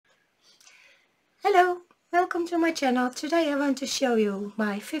Hello, welcome to my channel. Today I want to show you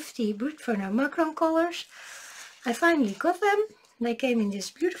my 50 Brutfuner Macaron colors. I finally got them. They came in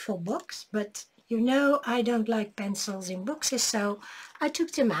this beautiful box, but you know I don't like pencils in boxes, so I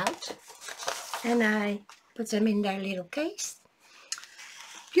took them out and I put them in their little case.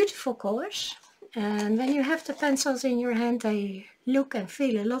 Beautiful colors, and when you have the pencils in your hand they look and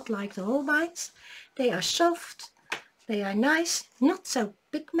feel a lot like the Holbeins. They are soft, they are nice, not so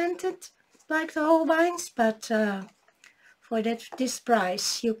pigmented like the Holbeins, but for this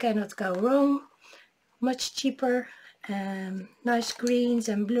price you cannot go wrong. Much cheaper. Nice greens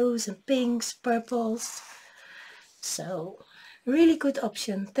and blues and pinks, purples. So really good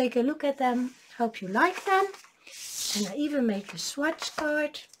option. Take a look at them. Hope you like them. And I even make a swatch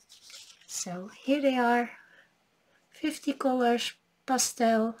card. So here they are. 50 colors,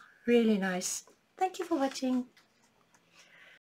 pastel. Really nice. Thank you for watching.